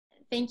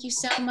Thank you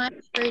so much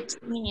for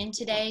tuning in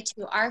today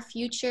to Our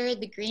Future,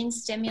 the Green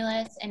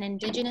Stimulus and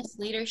Indigenous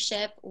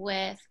Leadership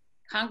with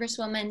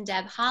Congresswoman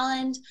Deb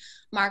Haaland,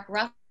 Mark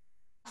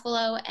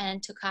Ruffalo,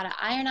 and Tokata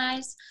Iron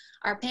Eyes,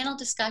 our panel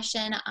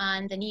discussion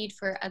on the need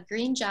for a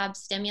green job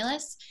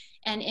stimulus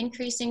and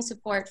increasing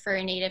support for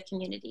Native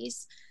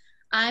communities.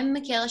 I'm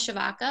Michaela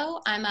Ciovacco.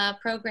 I'm a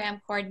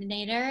program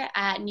coordinator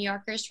at New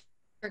Yorkers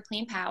for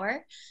Clean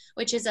Power,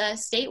 which is a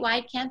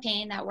statewide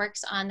campaign that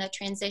works on the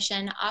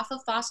transition off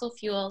of fossil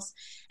fuels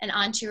and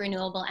onto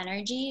renewable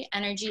energy,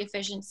 energy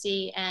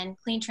efficiency, and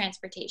clean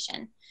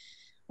transportation.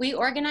 We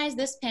organized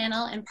this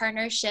panel in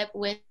partnership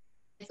with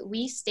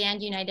We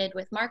Stand United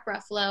with Mark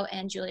Ruffalo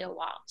and Julia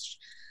Walsh.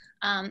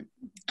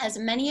 As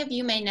many of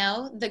you may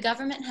know, the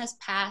government has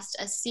passed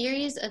a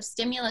series of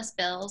stimulus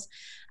bills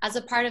as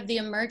a part of the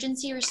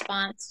emergency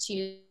response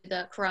to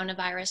the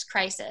coronavirus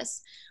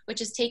crisis, which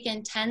has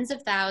taken tens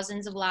of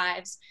thousands of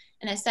lives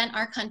and has sent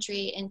our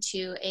country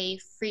into a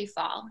free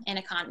fall in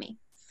economy.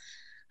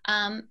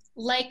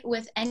 Like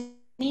with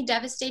any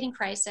devastating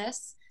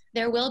crisis,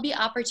 there will be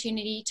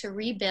opportunity to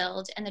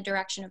rebuild in the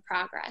direction of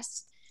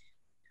progress.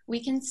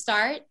 We can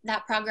start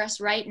that progress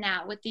right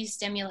now with these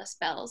stimulus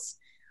bills.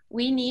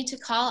 We need to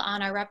call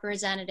on our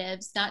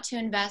representatives not to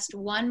invest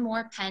one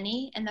more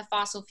penny in the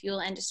fossil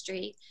fuel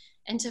industry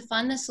and to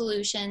fund the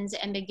solutions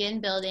and begin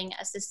building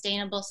a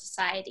sustainable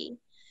society.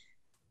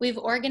 We've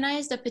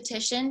organized a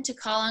petition to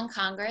call on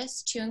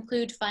Congress to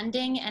include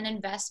funding and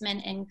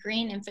investment in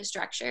green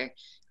infrastructure,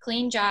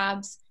 clean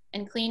jobs,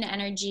 and clean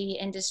energy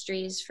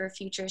industries for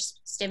future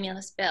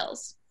stimulus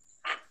bills.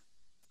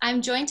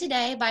 I'm joined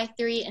today by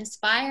three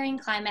inspiring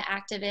climate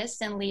activists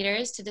and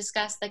leaders to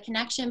discuss the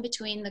connection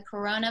between the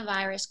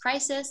coronavirus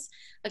crisis,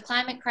 the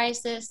climate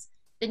crisis,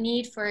 the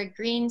need for a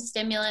green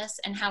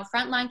stimulus, and how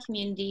frontline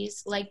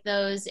communities like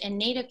those in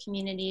Native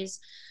communities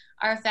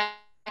are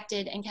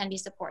affected and can be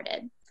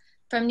supported.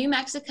 From New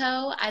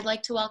Mexico, I'd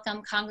like to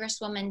welcome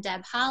Congresswoman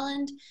Deb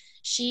Haaland.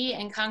 She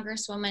and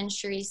Congresswoman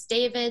Sharice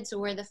Davids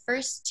were the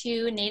first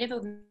two Native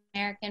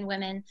American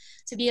women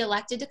to be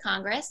elected to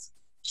Congress.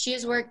 She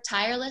has worked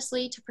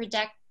tirelessly to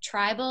protect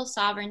tribal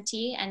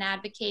sovereignty and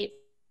advocate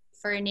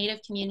for Native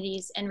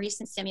communities in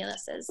recent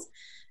stimuluses.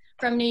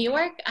 From New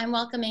York, I'm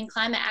welcoming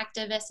climate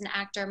activist and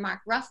actor Mark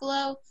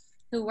Ruffalo,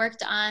 who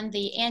worked on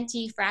the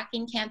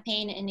anti-fracking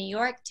campaign in New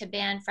York to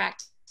ban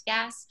fracked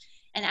gas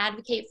and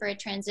advocate for a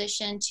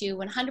transition to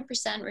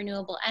 100%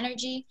 renewable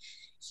energy.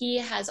 He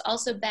has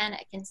also been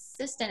a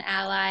consistent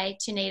ally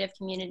to Native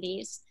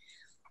communities.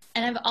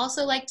 And I'd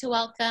also like to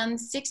welcome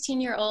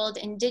 16-year-old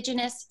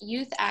Indigenous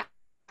youth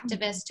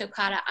activist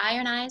Tokata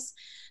Iron Eyes,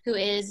 who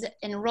is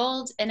an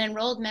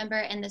enrolled member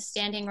in the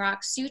Standing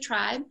Rock Sioux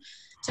tribe.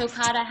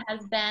 Tokata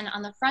has been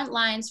on the front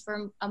lines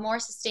for a more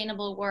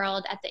sustainable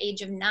world at the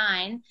age of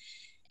 9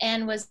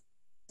 and was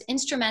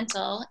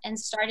instrumental in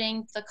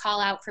starting the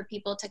call out for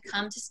people to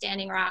come to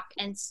Standing Rock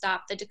and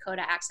stop the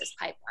Dakota Access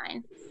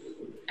Pipeline.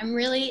 I'm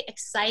really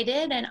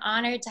excited and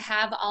honored to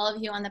have all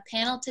of you on the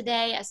panel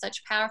today as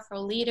such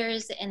powerful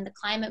leaders in the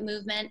climate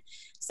movement,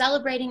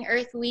 celebrating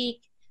Earth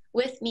Week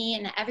with me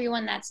and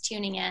everyone that's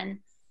tuning in.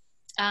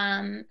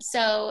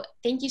 So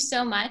thank you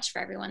so much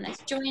for everyone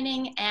that's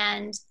joining.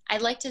 And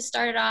I'd like to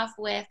start it off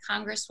with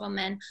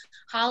Congresswoman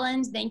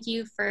Haaland. Thank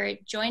you for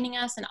joining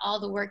us and all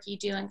the work you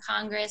do in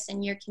Congress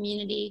and your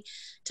community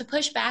to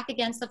push back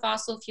against the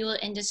fossil fuel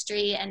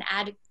industry and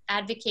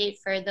advocate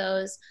for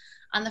those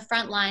on the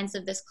front lines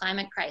of this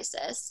climate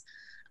crisis.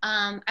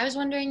 I was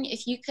wondering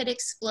if you could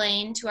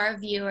explain to our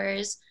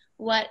viewers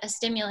what a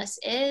stimulus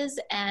is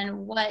and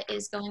what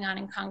is going on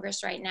in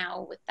Congress right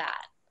now with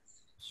that.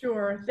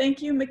 Sure.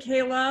 Thank you,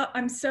 Michaela.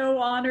 I'm so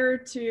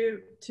honored to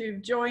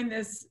join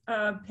this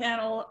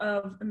panel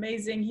of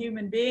amazing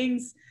human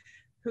beings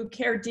who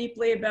care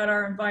deeply about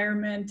our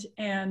environment,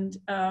 and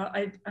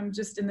I'm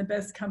just in the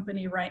best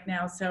company right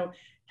now. So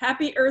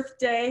happy Earth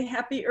Day,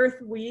 happy Earth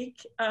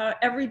Week.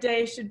 Every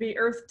day should be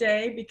Earth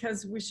Day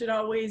because we should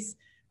always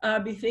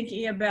be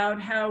thinking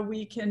about how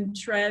we can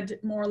tread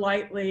more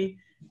lightly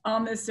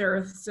on this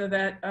earth so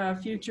that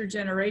future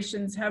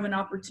generations have an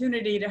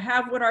opportunity to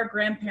have what our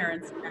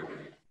grandparents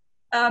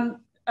had.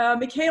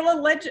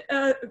 Michaela,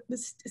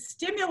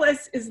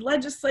 stimulus is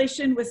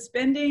legislation with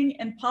spending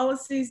and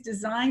policies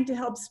designed to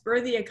help spur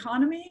the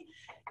economy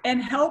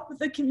and help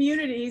the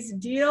communities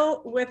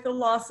deal with the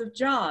loss of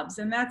jobs.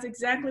 And that's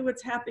exactly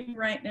what's happening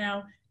right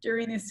now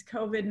during this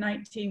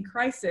COVID-19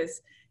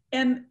 crisis.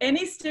 And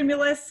any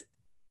stimulus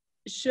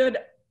should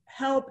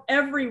help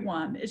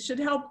everyone. It should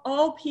help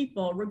all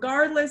people,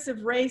 regardless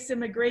of race,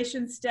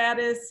 immigration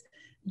status,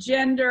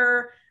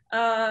 gender,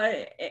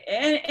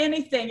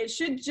 anything. It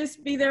should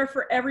just be there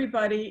for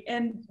everybody,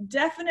 and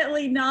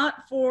definitely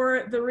not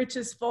for the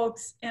richest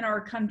folks in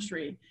our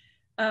country.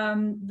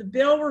 The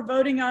bill we're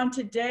voting on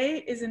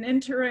today is an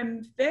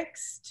interim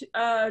fix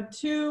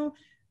to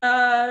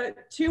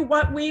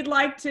what we'd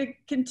like to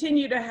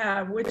continue to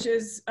have, which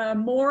is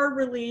more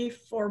relief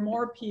for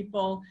more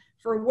people,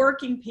 for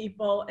working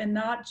people, and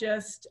not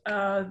just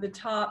the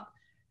top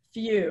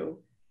few.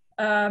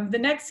 The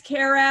next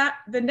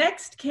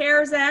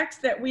CARES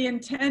Act that we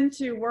intend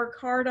to work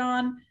hard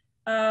on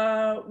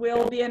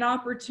will be an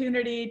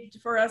opportunity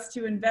for us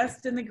to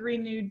invest in the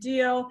Green New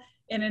Deal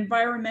and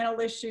environmental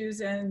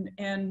issues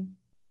and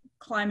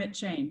climate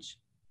change,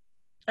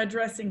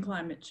 addressing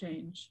climate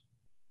change.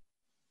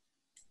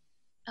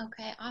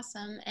 Okay,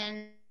 awesome.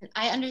 And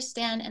I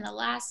understand in the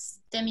last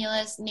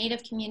stimulus,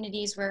 Native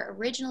communities were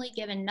originally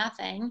given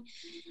nothing,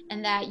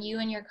 and that you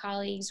and your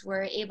colleagues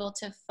were able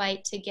to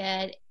fight to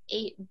get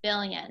 $8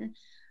 billion.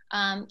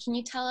 Can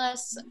you tell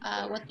us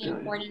what the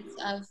importance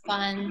of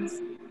funds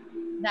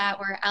that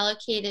were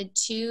allocated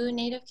to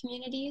Native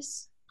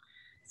communities?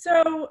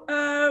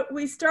 So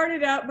we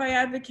started out by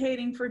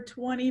advocating for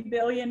 20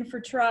 billion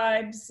for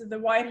tribes. The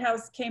White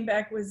House came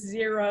back with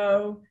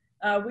 0.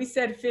 We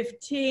said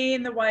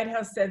 15, the White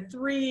House said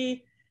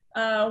 3.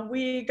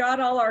 We got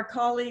all our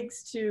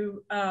colleagues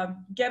to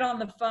get on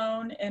the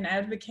phone and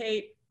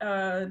advocate,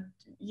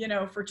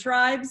 for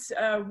tribes.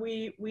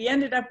 We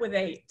ended up with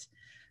 8.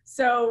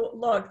 So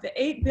look, the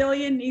 8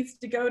 billion needs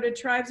to go to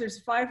tribes. There's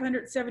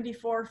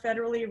 574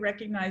 federally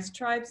recognized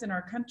tribes in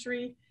our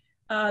country.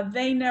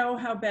 They know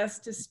how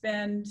best to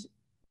spend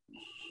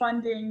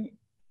funding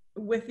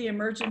with the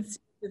emergency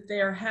that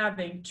they are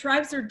having.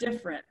 Tribes are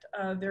different.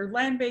 Their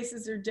land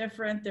bases are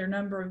different. Their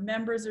number of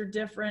members are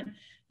different.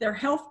 Their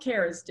health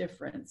care is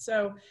different.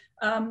 So,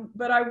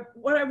 what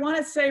I want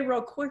to say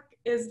real quick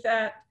is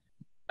that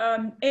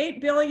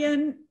 8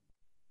 billion,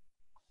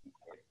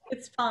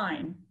 it's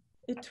fine.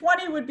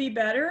 20 would be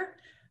better.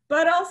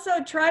 But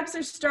also tribes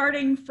are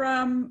starting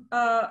from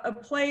a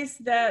place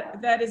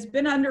that has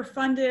been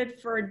underfunded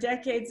for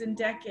decades and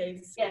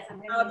decades. Yes,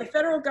 the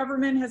federal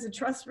government has a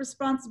trust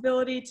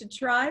responsibility to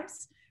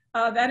tribes.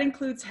 That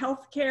includes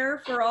health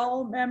care for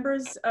all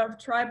members of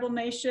tribal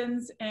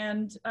nations.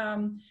 And,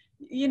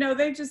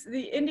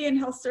 the Indian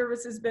Health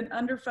Service has been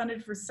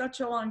underfunded for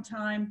such a long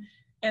time.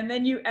 And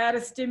then you add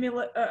a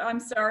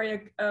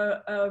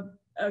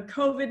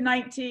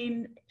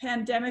COVID-19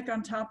 pandemic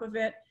on top of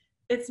it.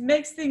 It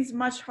makes things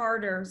much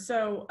harder.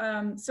 So,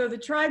 so the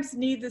tribes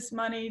need this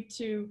money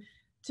to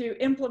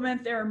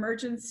implement their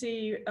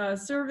emergency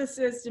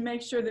services, to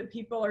make sure that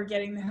people are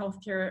getting the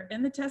health care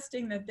and the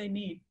testing that they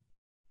need.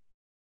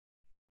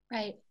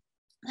 Right,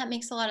 that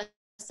makes a lot of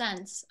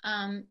sense.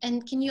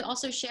 And can you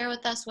also share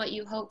with us what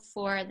you hope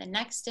for the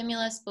next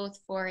stimulus, both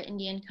for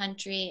Indian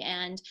country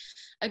and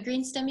a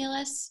green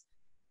stimulus?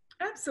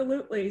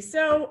 Absolutely.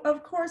 So,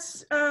 of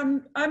course,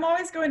 I'm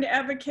always going to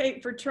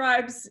advocate for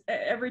tribes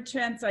every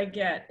chance I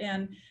get.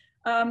 And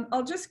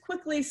I'll just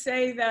quickly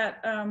say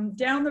that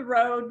down the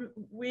road,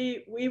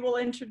 we will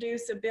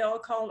introduce a bill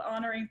called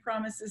Honoring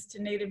Promises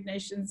to Native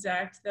Nations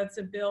Act. That's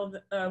a bill,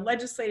 a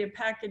legislative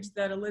package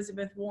that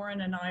Elizabeth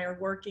Warren and I are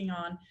working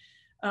on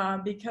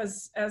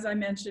because, as I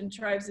mentioned,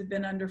 tribes have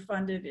been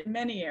underfunded in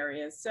many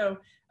areas. So,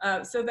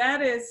 so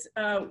that is,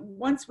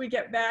 once we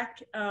get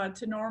back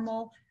to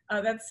normal,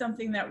 that's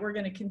something that we're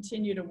going to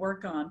continue to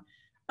work on.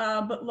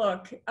 But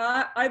look,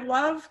 I'd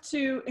love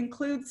to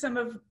include some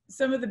of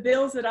the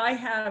bills that I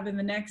have in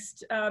the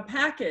next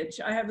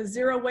package. I have a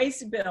zero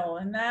waste bill,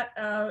 and that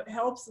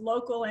helps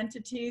local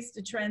entities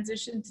to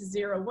transition to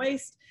zero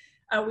waste.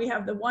 We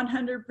have the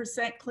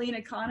 100% Clean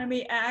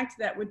Economy Act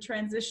that would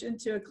transition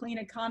to a clean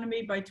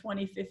economy by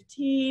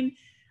 2015.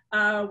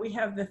 We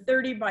have the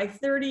 30 by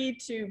 30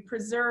 to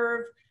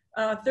preserve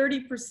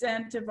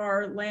 30% of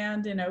our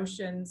land and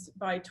oceans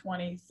by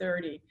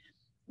 2030.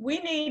 We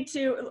need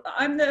to,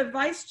 I'm the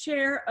vice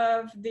chair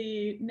of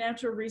the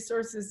Natural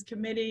Resources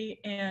Committee,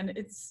 and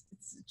it's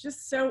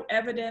just so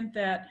evident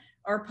that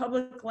our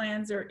public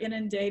lands are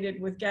inundated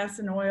with gas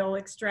and oil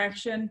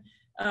extraction.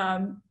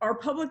 Our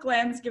public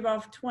lands give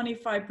off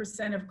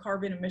 25% of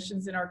carbon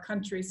emissions in our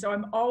country. So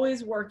I'm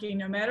always working,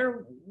 no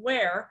matter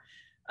where,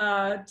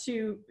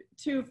 to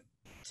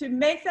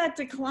make that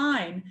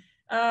decline.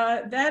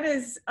 That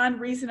is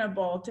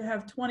unreasonable to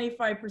have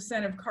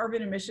 25% of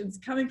carbon emissions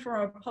coming from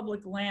our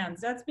public lands.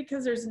 That's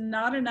because there's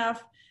not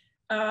enough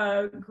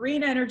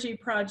green energy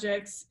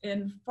projects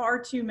in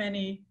far too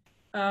many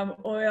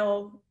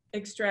oil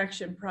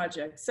extraction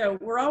projects. So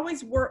we're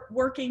always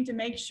working to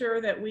make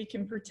sure that we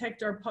can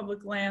protect our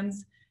public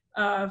lands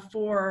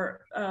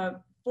for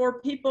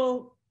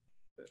people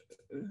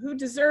who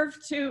deserve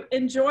to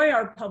enjoy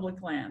our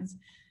public lands.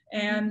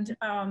 And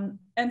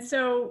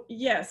so,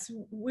 yes,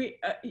 we,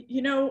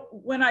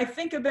 when I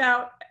think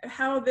about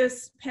how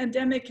this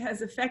pandemic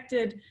has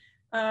affected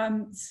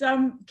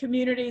some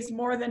communities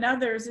more than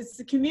others, it's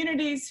the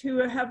communities who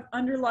have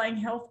underlying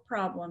health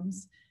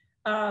problems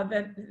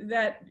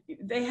that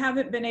they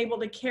haven't been able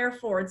to care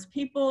for. It's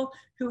people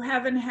who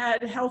haven't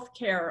had health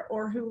care,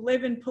 or who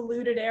live in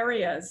polluted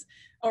areas,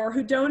 or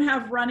who don't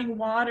have running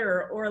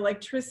water or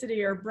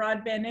electricity or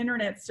broadband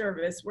internet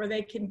service where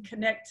they can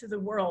connect to the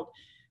world.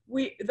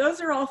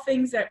 Those are all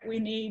things that we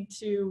need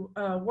to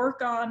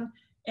work on.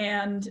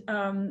 And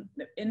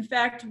in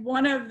fact,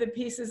 one of the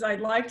pieces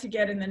I'd like to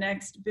get in the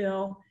next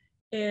bill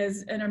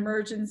is an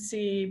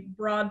emergency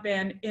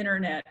broadband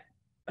internet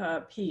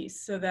piece,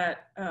 so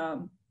that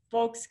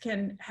folks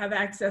can have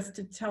access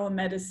to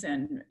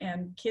telemedicine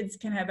and kids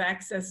can have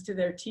access to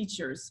their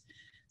teachers.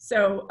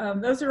 So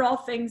those are all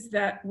things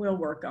that we'll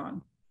work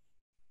on.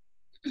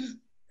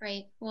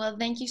 Great. Well,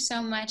 thank you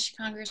so much,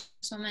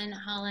 Congresswoman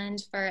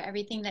Haaland, for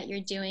everything that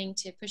you're doing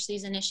to push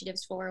these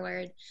initiatives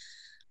forward.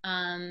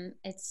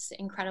 It's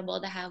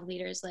incredible to have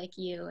leaders like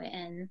you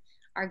in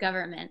our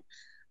government.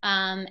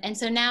 And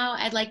so now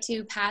I'd like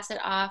to pass it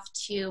off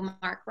to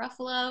Mark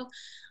Ruffalo.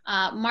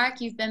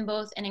 Mark, you've been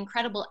both an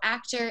incredible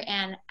actor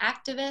and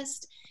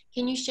activist.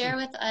 Can you share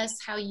with us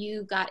how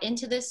you got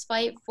into this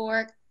fight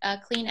for a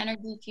clean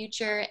energy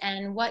future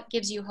and what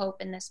gives you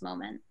hope in this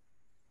moment?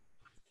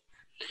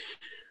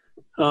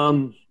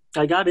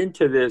 I got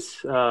into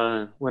this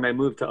when I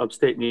moved to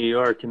upstate New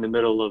York in the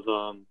middle of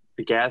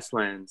the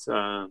gaslands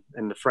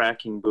and the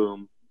fracking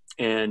boom,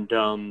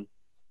 and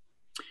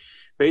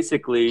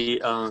basically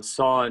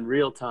saw in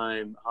real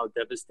time how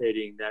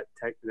devastating that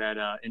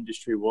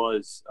industry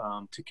was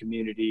to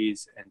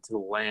communities and to the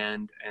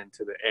land and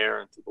to the air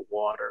and to the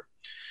water.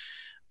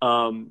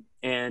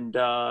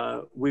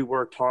 We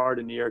worked hard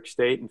in New York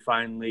State, and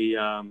finally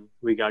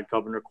we got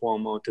Governor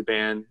Cuomo to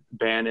ban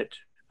it.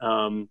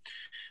 How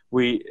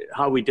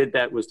we did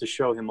that was to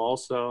show him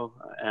also,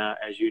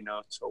 as you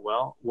know so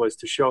well, was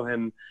to show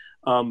him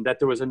that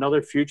there was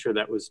another future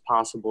that was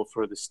possible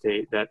for the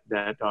state that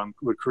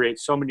would create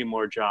so many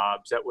more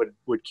jobs, that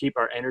would keep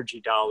our energy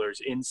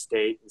dollars in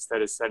state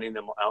instead of sending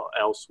them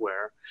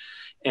elsewhere,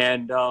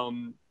 and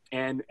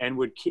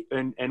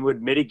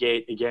would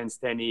mitigate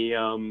against any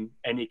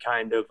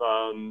kind of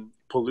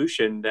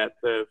pollution that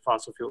the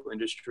fossil fuel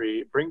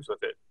industry brings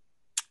with it.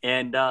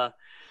 And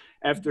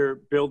after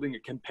building a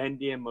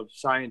compendium of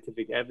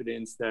scientific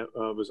evidence that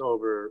was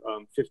over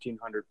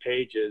 1,500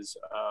 pages,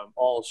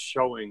 all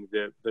showing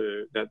that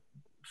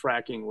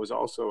fracking was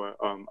also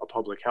a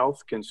public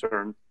health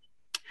concern,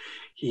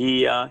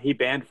 he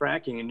banned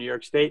fracking in New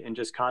York State and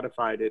just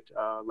codified it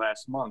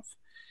last month,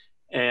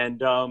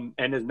 and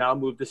has now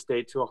moved the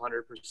state to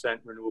 100%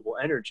 renewable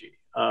energy.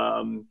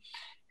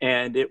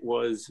 And it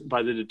was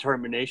by the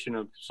determination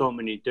of so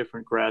many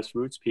different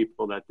grassroots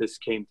people that this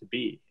came to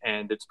be.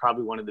 And it's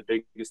probably one of the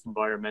biggest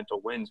environmental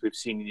wins we've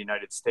seen in the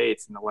United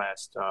States in the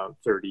last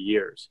 30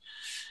 years.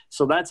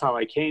 So that's how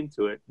I came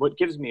to it. What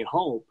gives me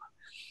hope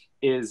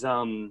is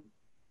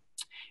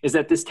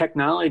that this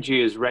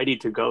technology is ready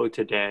to go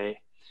today.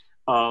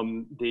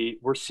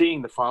 We're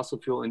seeing the fossil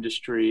fuel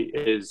industry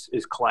is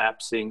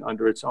collapsing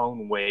under its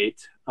own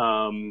weight.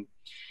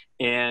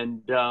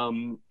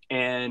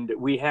 And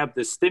we have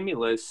the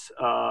stimulus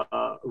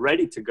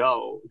ready to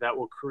go that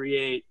will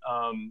create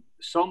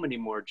so many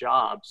more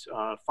jobs,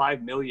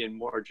 5 million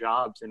more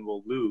jobs than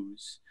we'll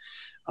lose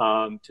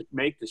to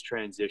make this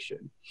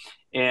transition.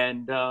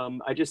 And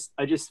I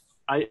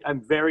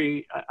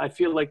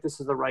feel like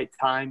this is the right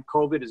time.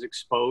 COVID is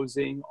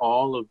exposing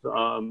all of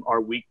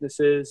our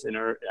weaknesses in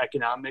our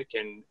economic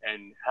and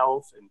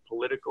health and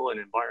political and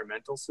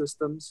environmental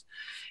systems.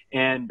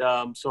 And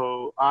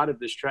so out of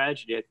this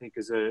tragedy, I think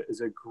is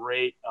a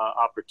great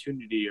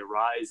opportunity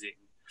arising.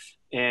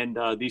 And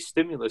these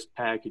stimulus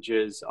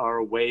packages are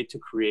a way to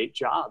create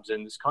jobs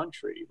in this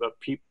country, but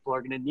people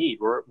are going to need.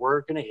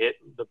 We're going to hit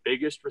the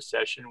biggest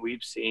recession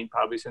we've seen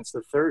probably since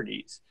the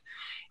 30s.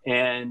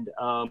 And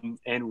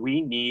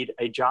we need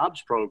a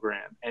jobs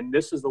program, and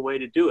this is the way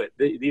to do it.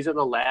 These are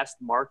the last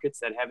markets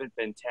that haven't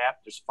been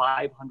tapped. There's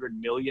 500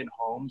 million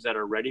homes that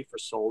are ready for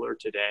solar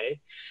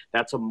today.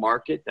 That's a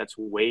market that's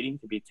waiting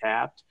to be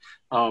tapped.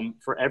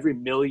 For every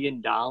 $1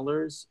 million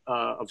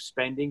of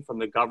spending from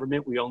the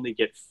government, we only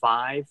get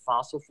 5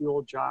 fossil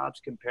fuel jobs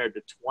compared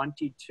to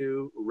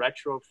 22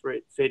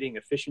 retrofitting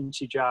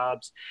efficiency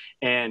jobs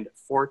and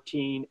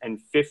 14 and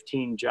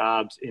 15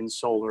 jobs in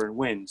solar and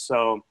wind.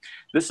 So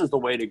this is the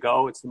way to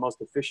go. It's the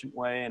most efficient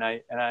way, and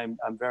I'm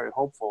very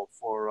hopeful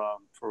for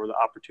the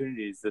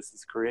opportunities this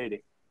is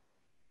creating.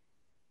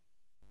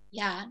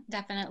 Yeah,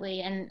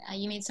 definitely. And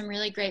you made some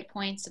really great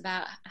points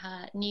about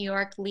New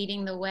York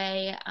leading the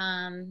way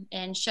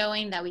and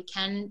showing that we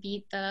can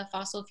beat the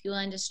fossil fuel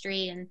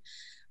industry, and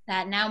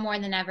that now more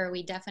than ever,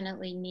 we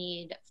definitely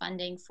need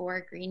funding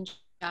for green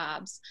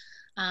jobs.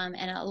 And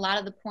a lot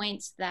of the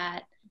points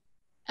that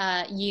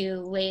you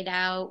laid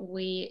out,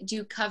 we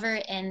do cover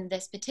in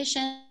this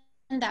petition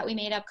that we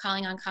made up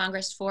calling on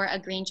Congress for a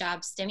green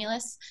job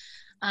stimulus.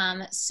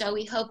 So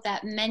we hope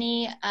that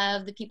many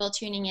of the people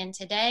tuning in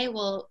today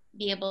will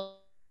be able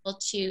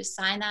to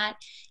sign that.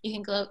 You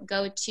can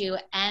go to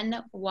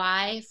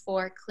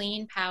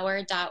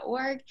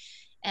nyforcleanpower.org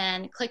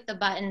and click the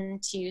button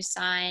to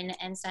sign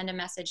and send a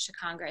message to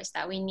Congress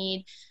that we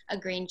need a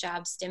green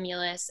job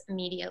stimulus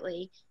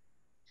immediately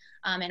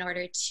in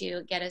order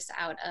to get us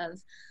out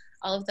of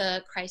all of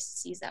the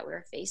crises that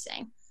we're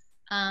facing.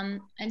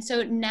 And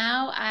so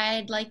now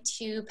I'd like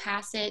to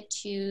pass it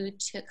to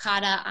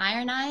Tokata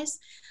Iron Eyes,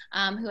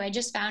 who I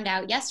just found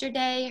out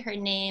yesterday. Her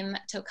name,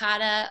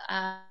 Tokata,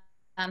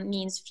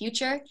 means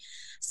future.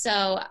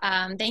 So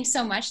thanks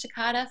so much,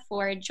 Tokata,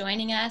 for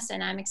joining us,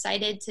 and I'm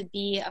excited to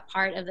be a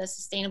part of the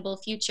sustainable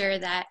future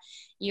that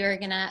you're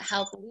gonna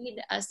help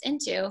lead us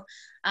into.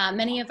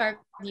 Many of our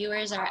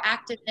viewers are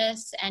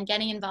activists and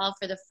getting involved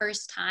for the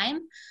first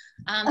time.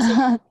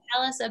 So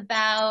tell us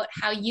about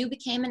how you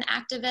became an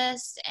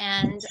activist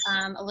and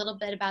a little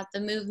bit about the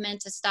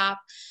movement to stop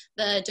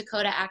the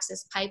Dakota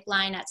Access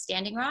Pipeline at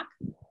Standing Rock.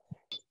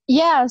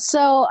 Yeah,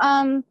 so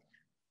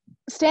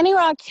Standing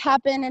Rock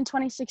happened in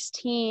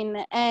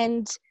 2016,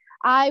 and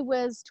I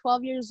was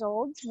 12 years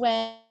old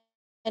when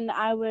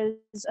I was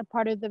a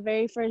part of the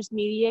very first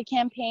media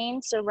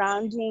campaign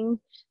surrounding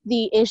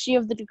the issue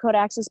of the Dakota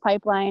Access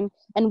Pipeline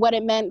and what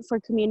it meant for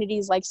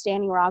communities like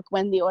Standing Rock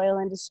when the oil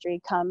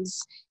industry comes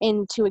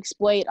in to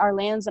exploit our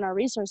lands and our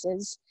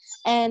resources.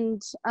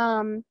 And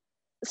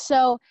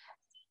so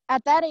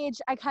at that age,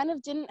 I kind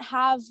of didn't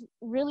have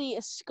really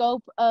a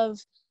scope of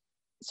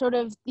sort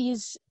of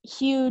these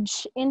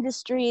huge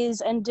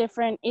industries and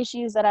different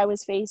issues that I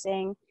was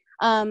facing.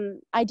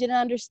 I didn't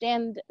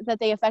understand that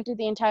they affected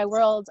the entire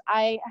world.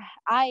 I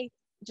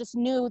just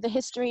knew the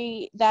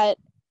history that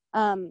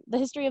the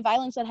history of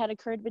violence that had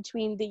occurred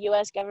between the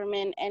U.S.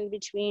 government and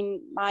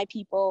between my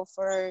people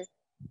for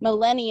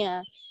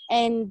millennia.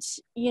 And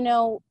you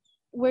know,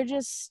 we're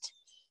just,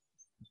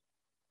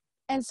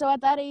 and so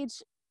at that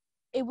age,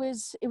 it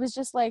was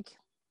just like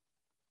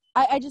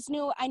I just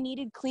knew I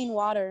needed clean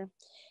water.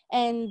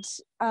 And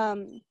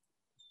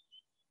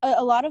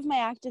a lot of my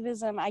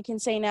activism, I can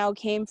say now,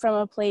 came from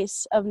a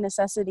place of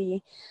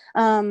necessity.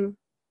 And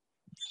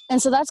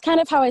so that's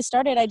kind of how I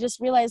started. I just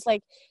realized,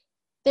 like,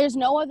 there's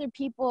no other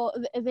people,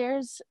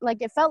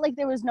 it felt like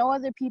there was no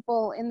other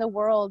people in the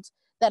world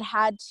that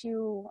had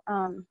to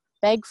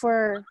beg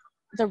for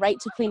the right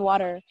to clean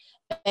water,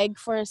 beg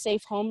for a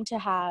safe home to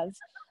have.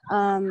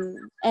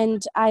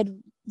 And I'd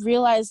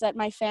realized that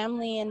my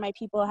family and my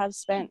people have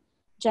spent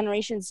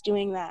generations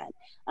doing that.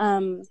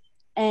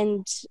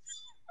 And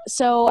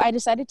so I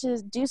decided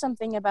to do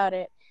something about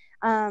it,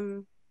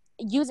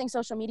 using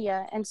social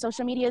media. And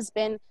social media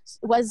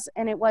was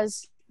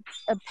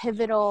a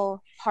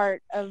pivotal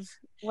part of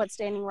what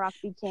Standing Rock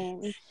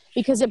became,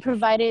 because it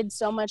provided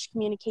so much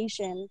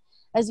communication.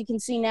 As you can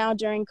see now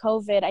during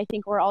COVID, I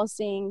think we're all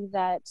seeing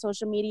that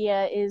social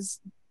media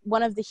is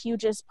one of the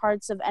hugest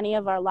parts of any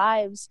of our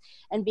lives,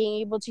 and being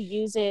able to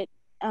use it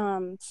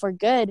for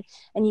good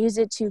and use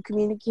it to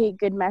communicate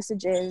good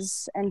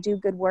messages and do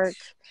good work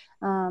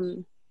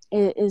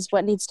is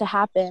what needs to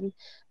happen.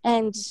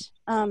 And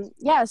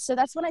yeah, so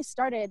that's when I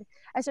started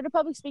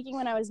public speaking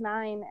when I was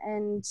 9,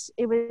 and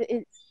it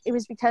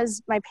was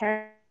because my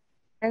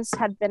parents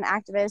had been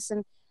activists,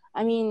 and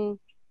I mean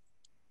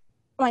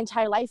my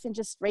entire life, and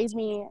just raised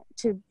me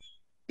to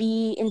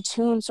be in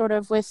tune sort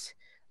of with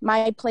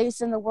my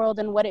place in the world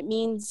and what it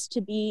means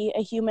to be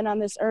a human on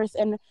this earth,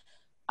 and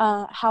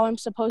how I'm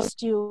supposed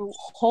to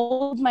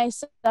hold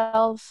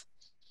myself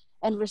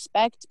and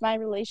respect my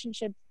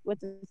relationship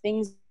with the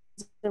things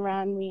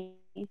around me.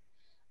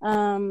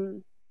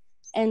 And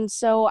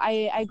so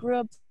I grew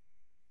up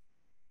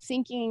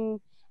thinking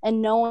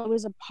and knowing I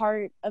was a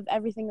part of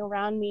everything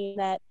around me,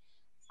 that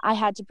I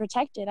had to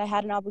protect it. I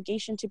had an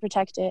obligation to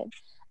protect it.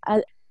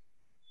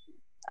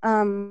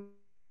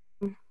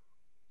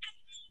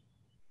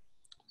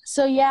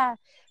 So yeah,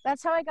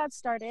 that's how I got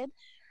started.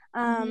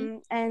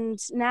 And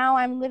now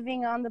I'm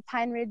living on the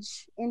Pine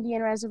Ridge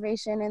Indian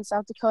Reservation in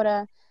South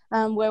Dakota,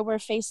 where we're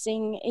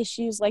facing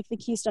issues like the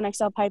Keystone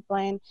XL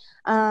pipeline.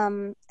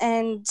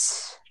 And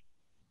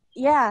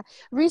yeah,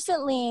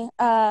 recently,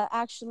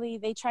 actually,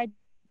 they tried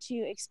to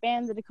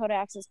expand the Dakota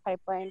Access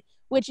Pipeline,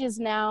 which is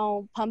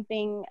now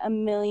pumping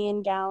 1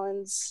 million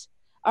gallons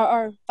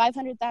or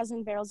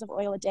 500,000 barrels of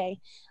oil a day.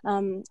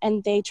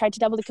 And they tried to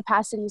double the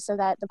capacity so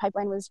that the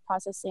pipeline was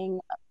processing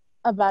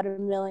about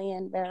 1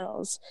 million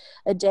barrels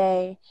a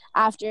day,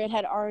 after it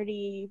had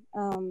already,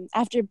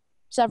 after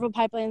several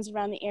pipelines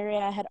around the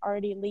area had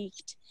already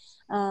leaked.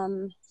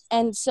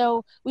 And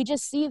so we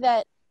just see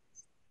that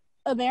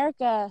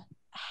America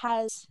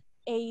has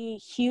a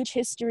huge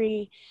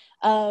history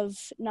of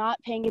not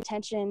paying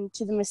attention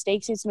to the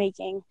mistakes it's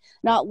making,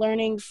 not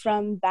learning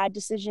from bad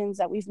decisions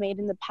that we've made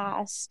in the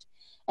past.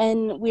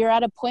 And we're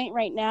at a point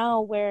right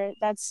now where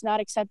that's not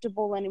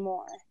acceptable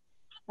anymore,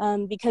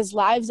 because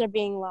lives are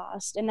being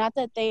lost. And not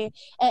that they,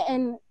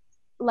 and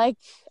like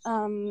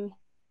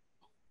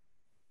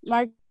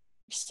Mark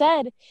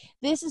said,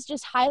 this is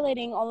just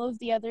highlighting all of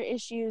the other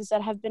issues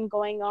that have been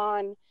going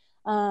on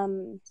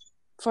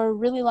for a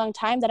really long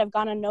time, that have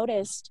gone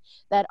unnoticed,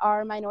 that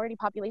our minority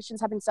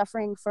populations have been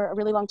suffering for a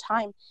really long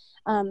time.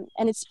 And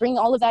it's bringing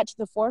all of that to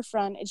the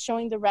forefront. It's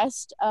showing the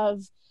rest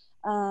of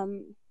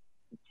the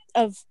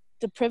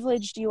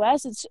privileged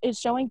US. It's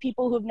showing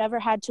people who have never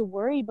had to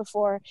worry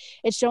before.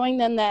 It's showing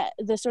them that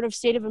the sort of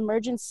state of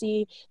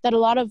emergency that a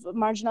lot of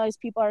marginalized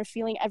people are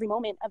feeling every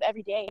moment of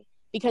every day,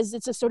 because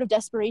it's a sort of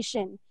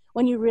desperation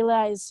when you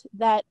realize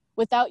that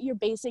without your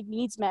basic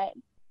needs met,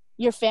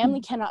 your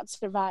family cannot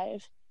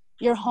survive.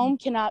 Your home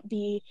cannot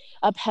be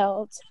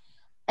upheld.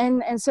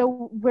 And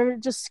so we're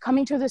just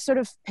coming to this sort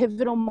of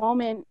pivotal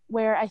moment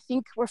where I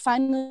think we're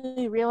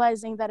finally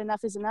realizing that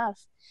enough is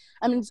enough.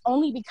 I mean, it's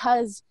only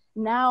because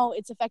now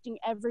it's affecting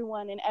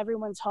everyone in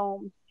everyone's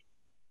home.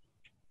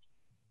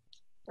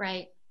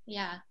 Right.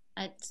 Yeah.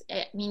 I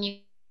mean, you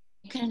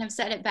couldn't have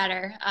said it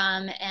better.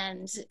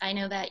 And I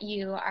know that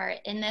you are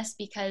in this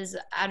because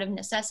out of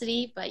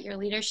necessity, but your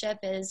leadership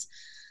is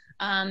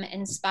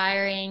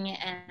inspiring,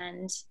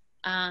 and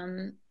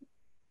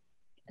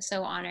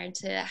so honored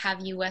to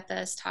have you with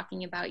us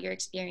talking about your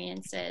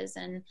experiences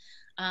and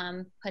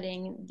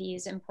putting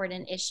these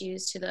important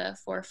issues to the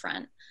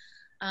forefront.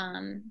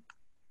 And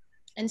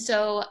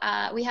so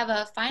we have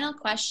a final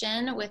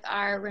question with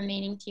our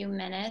remaining few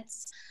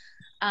minutes.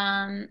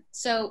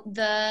 So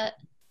the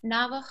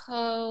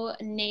Navajo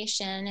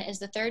Nation is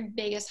the third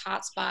biggest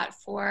hotspot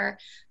for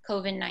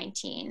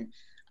COVID-19.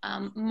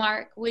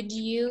 Mark, would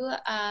you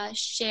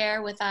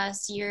share with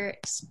us your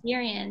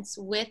experience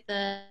with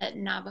the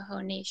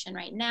Navajo Nation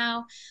right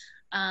now?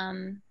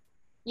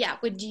 Yeah,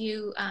 would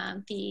you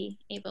be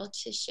able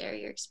to share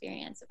your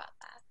experience about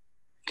that?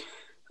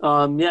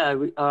 Yeah,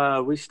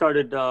 we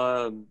started,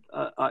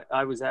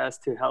 I was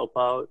asked to help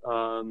out,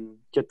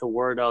 get the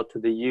word out to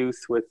the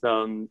youth with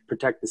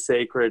Protect the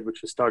Sacred,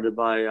 which was started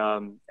by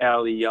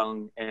Allie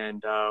Young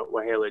and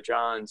Michaela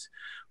Johns,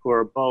 who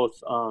are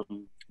both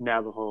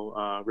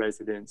Navajo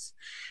residents.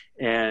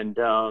 And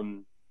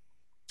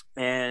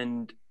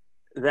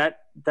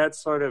that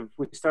sort of,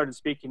 we started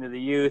speaking to the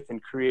youth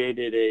and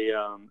created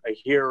a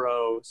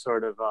hero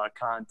sort of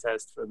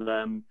contest for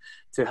them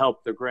to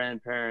help their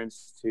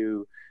grandparents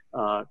to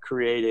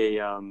create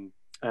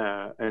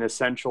an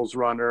essentials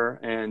runner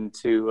and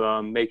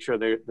to make sure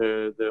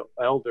the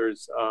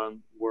elders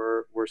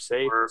were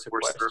safe and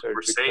sequestered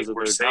because of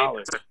their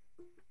knowledge.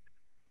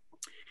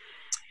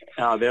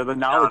 They're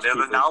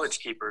the knowledge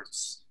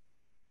keepers.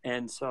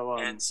 And so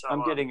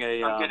I'm getting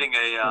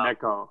an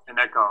echo.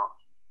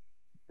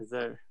 Is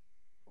there?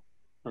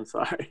 I'm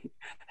sorry.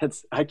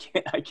 I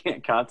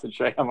can't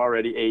concentrate. I'm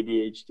already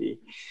ADHD.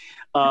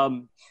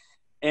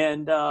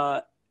 And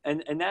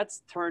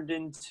that's turned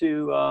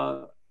into,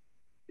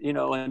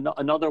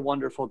 another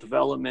wonderful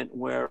development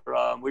where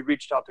we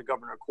reached out to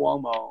Governor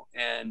Cuomo,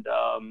 and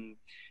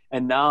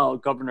now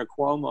Governor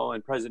Cuomo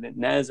and President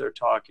Nez are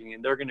talking,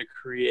 and they're going to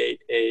create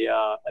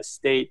a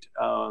state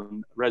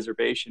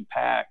reservation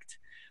pact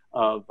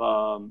of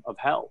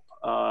help.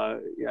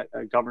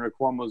 Governor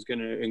Cuomo is going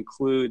to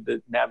include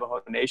the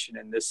Navajo Nation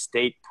in this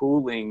state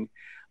pooling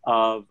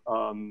of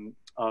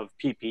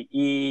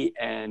PPE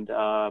and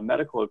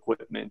medical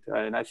equipment,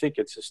 and I think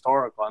it's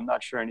historical. I'm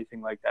not sure anything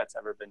like that's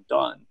ever been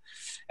done,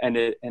 and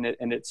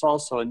it's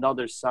also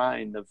another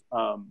sign of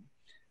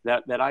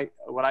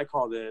what I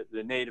call the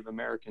Native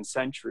American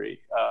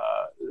century,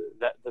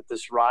 that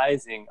this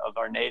rising of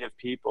our Native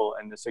people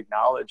and this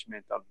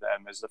acknowledgement of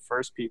them as the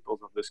first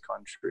peoples of this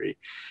country,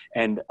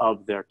 and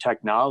of their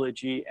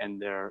technology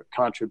and their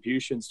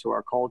contributions to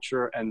our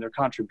culture and their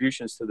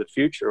contributions to the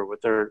future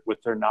with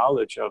their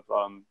knowledge of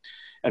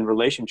and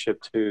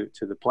relationship to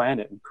the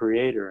planet and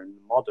Creator and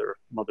Mother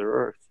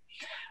Earth.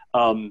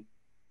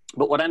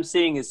 But what I'm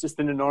seeing is just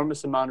an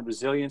enormous amount of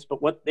resilience. But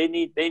what they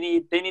need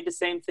the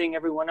same thing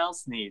everyone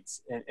else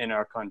needs in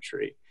our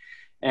country.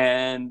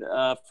 And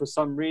for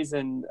some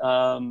reason,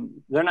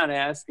 they're not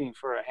asking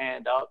for a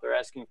handout; they're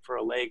asking for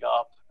a leg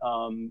up.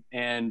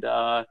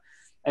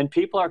 And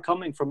people are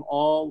coming from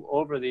all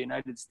over the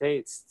United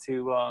States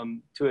to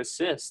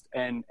assist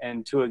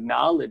and to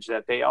acknowledge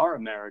that they are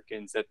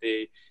Americans, that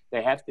they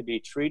have to be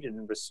treated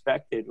and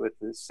respected with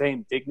the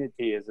same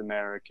dignity as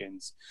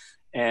Americans.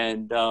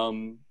 And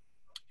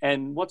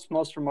what's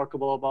most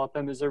remarkable about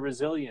them is their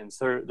resilience,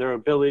 their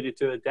ability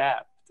to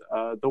adapt.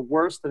 The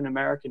worst in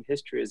American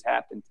history has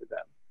happened to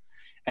them,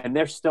 and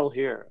they're still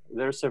here.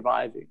 They're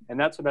surviving. And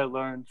that's what I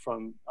learned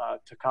from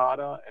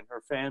Tokata and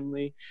her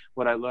family,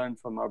 what I learned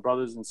from our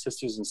brothers and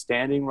sisters in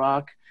Standing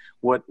Rock,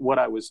 what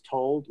I was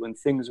told when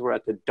things were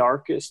at the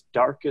darkest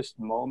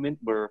moment,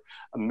 where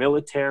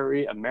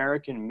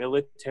American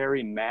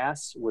military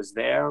mass was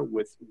there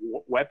with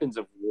weapons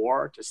of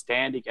war to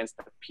stand against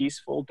a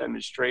peaceful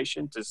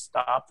demonstration to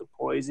stop the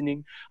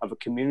poisoning of a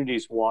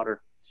community's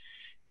water.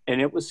 And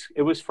it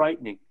was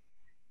frightening.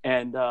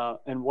 And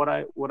what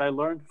I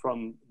learned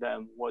from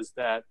them was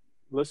that,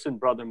 listen,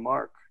 Brother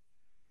Mark,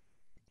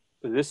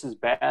 this is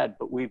bad,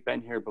 but we've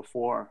been here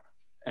before,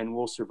 and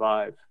we'll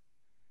survive.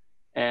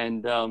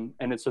 And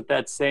it's with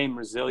that same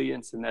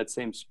resilience and that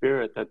same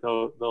spirit that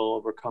they'll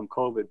overcome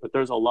COVID. But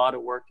there's a lot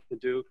of work to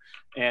do.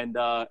 And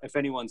if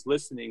anyone's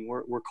listening,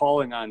 we're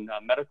calling on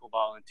medical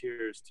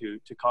volunteers to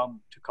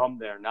come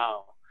there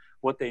now.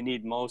 What they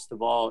need most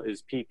of all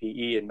is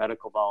PPE and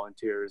medical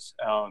volunteers.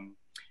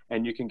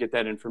 And you can get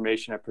that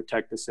information at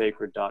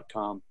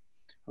protectthesacred.com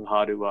of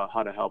how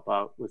to help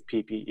out with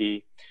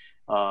PPE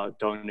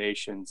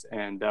donations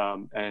and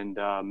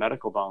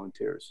medical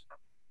volunteers.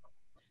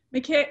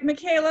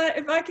 Michaela,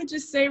 if I could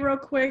just say real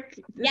quick,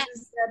 this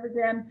is Deb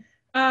again.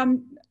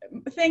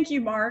 Thank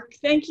you, Mark.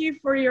 Thank you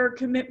for your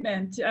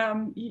commitment.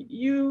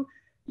 You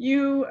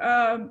you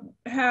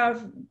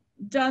have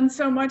done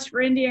so much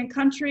for Indian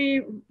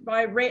country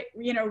by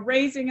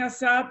raising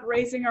us up,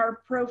 raising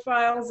our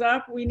profiles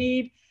up. We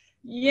need,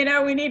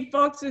 we need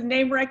folks with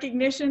name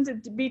recognition to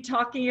be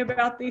talking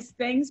about these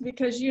things,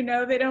 because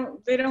they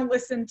don't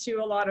listen to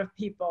a lot of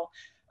people.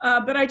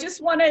 But I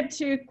just wanted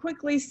to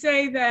quickly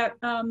say that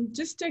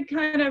just to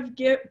kind of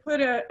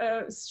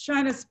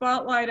shine a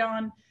spotlight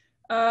on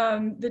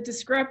the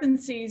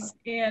discrepancies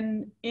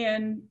in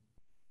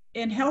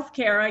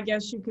healthcare, I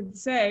guess you could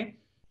say.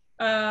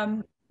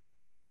 And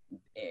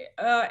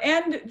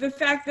the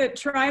fact that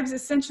tribes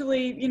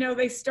essentially,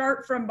 they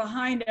start from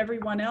behind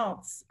everyone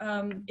else.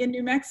 In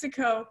New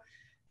Mexico,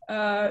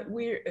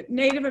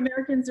 Native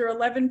Americans are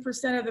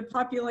 11% of the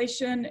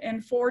population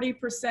and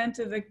 40%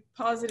 of the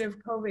positive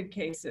COVID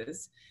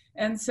cases.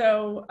 And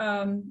so,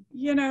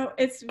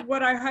 it's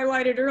what I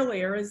highlighted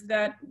earlier, is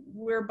that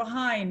we're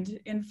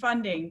behind in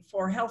funding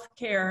for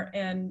healthcare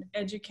and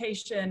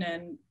education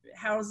and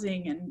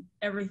housing and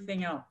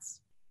everything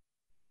else.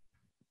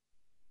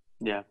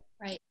 Yeah.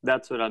 Right.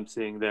 That's what I'm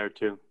seeing there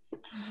too.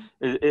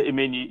 I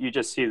mean, you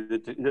just see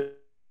that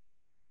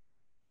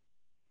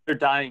they're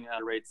dying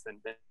at rates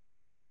than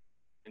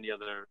any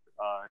other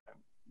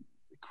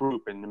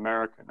group in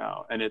America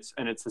now, and it's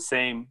the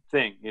same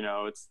thing.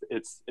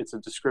 It's a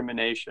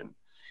discrimination.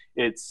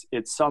 It's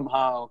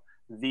somehow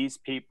these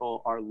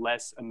people are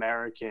less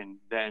American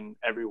than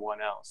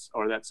everyone else,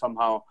 or that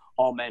somehow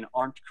all men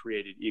aren't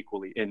created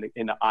equally in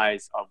the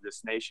eyes of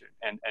this nation,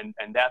 and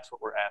that's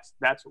what we're asked.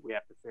 That's what we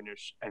have to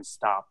finish and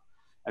stop.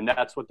 And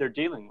that's what they're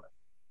dealing with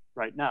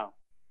right now.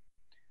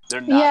 They're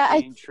not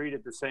being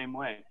treated the same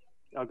way.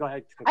 Oh, go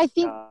ahead. I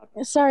think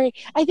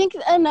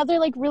another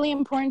really really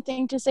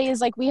thing to say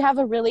is we have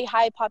a really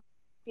high population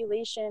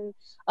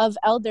of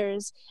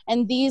elders,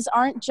 and these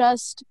aren't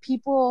just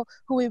people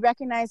who we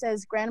recognize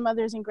as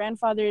grandmothers and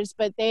grandfathers,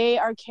 but they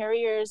are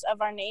carriers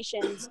of our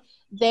nations.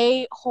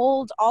 They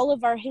hold all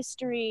of our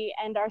history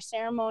and our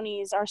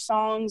ceremonies, our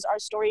songs, our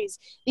stories,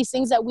 these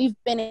things that we've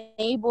been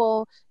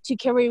able to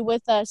carry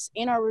with us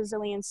in our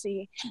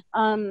resiliency.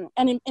 And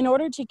in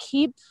order to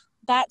keep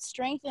that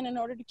strength, and in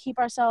order to keep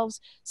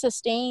ourselves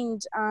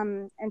sustained,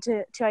 and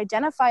to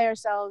identify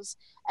ourselves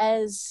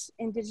as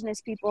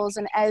Indigenous peoples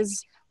and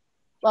as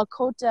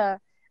Lakota,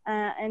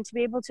 and to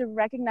be able to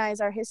recognize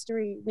our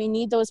history, we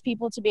need those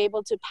people to be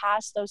able to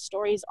pass those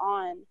stories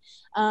on.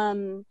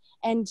 And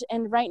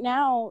right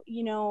now,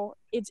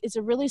 it's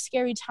a really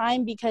scary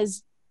time,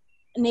 because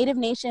Native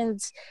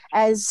nations,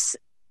 as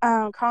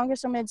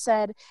Congresswoman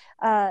said,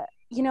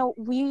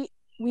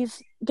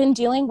 we've been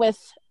dealing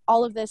with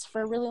all of this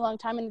for a really long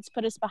time, and it's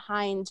put us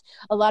behind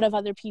a lot of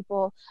other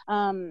people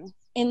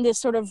in this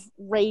sort of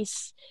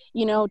race,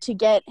 to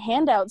get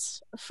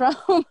handouts from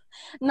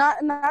not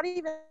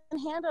even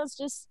handouts,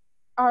 just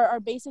our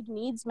basic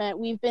needs met.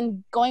 We've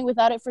been going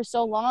without it for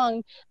so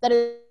long that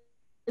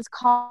it's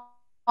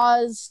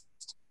caused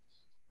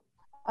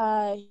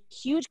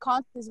huge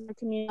consequences in the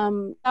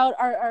community. About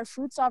our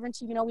food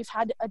sovereignty, we've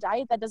had a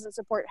diet that doesn't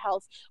support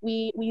health.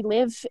 We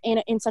live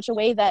in such a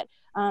way that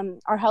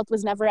our health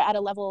was never at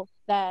a level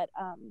that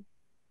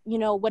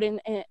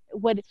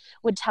would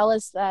tell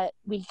us that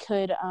we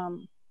could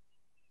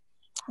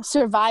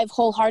survive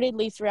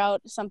wholeheartedly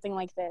throughout something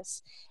like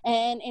this.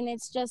 And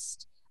it's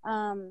just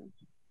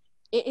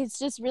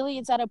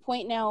it's at a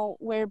point now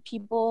where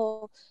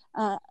people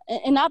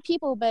and not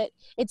people, but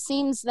it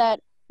seems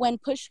that when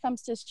push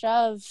comes to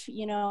shove,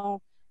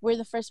 we're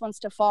the first ones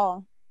to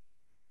fall.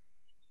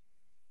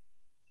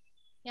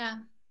 Yeah.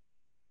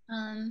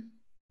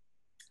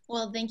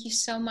 Well, thank you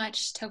so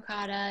much,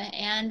 Tokata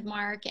and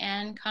Mark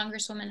and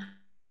Congresswoman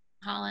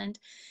Haaland.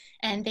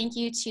 And thank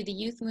you to the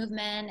youth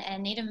movement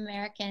and Native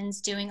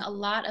Americans doing a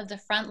lot of the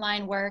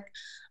frontline work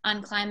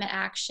on climate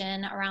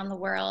action around the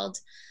world.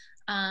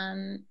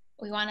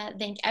 We want to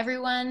thank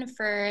everyone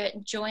for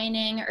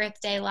joining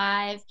Earth Day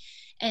Live,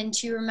 and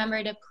to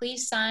remember to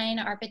please sign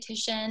our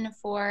petition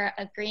for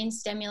a green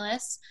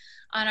stimulus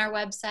on our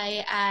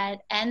website at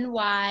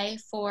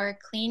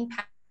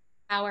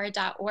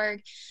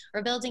nyforcleanpower.org.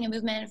 We're building a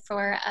movement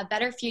for a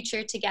better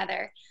future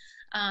together.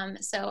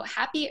 So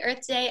happy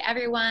Earth Day,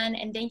 everyone,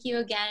 and thank you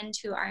again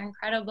to our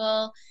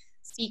incredible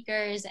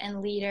speakers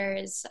and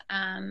leaders.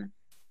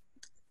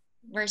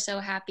 We're so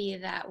happy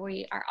that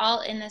we are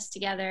all in this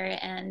together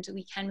and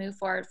we can move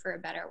forward for a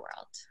better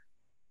world.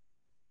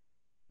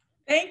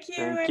 Thank you.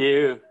 Thank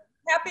you.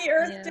 Happy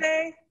Earth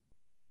Day.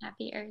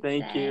 Happy Earth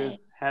Day. Thank you.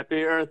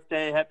 Happy Earth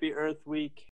Day. Happy Earth Week.